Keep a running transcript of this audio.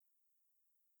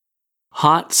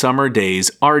hot summer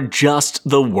days are just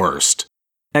the worst.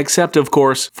 Except, of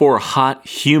course, for hot,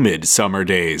 humid summer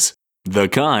days. The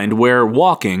kind where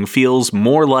walking feels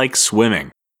more like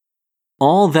swimming.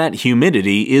 All that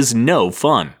humidity is no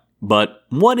fun. But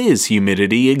what is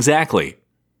humidity exactly?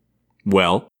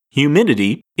 Well,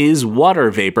 humidity is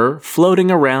water vapor floating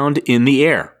around in the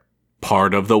air,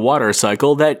 part of the water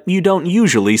cycle that you don't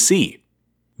usually see.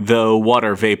 Though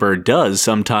water vapor does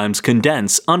sometimes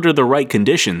condense under the right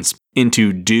conditions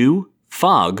into dew,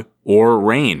 fog, or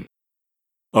rain.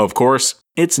 Of course,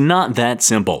 it's not that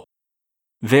simple.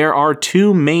 There are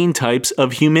two main types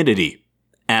of humidity: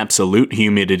 absolute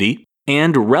humidity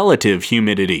and relative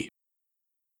humidity.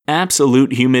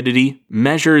 Absolute humidity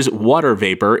measures water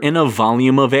vapor in a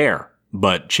volume of air,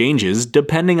 but changes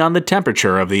depending on the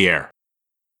temperature of the air.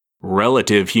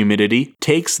 Relative humidity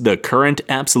takes the current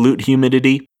absolute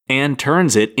humidity and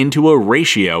turns it into a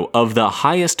ratio of the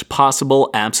highest possible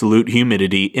absolute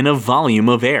humidity in a volume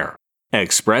of air,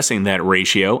 expressing that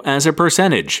ratio as a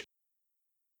percentage.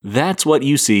 That's what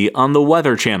you see on the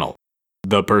Weather Channel.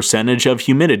 The percentage of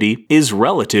humidity is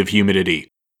relative humidity.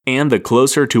 And the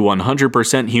closer to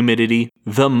 100% humidity,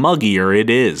 the muggier it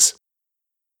is.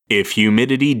 If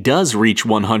humidity does reach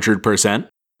 100%,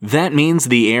 that means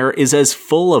the air is as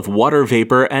full of water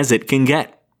vapor as it can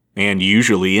get, and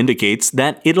usually indicates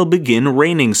that it'll begin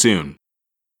raining soon.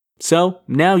 So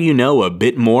now you know a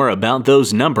bit more about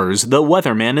those numbers the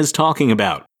weatherman is talking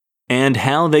about, and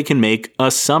how they can make a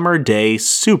summer day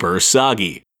super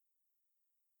soggy.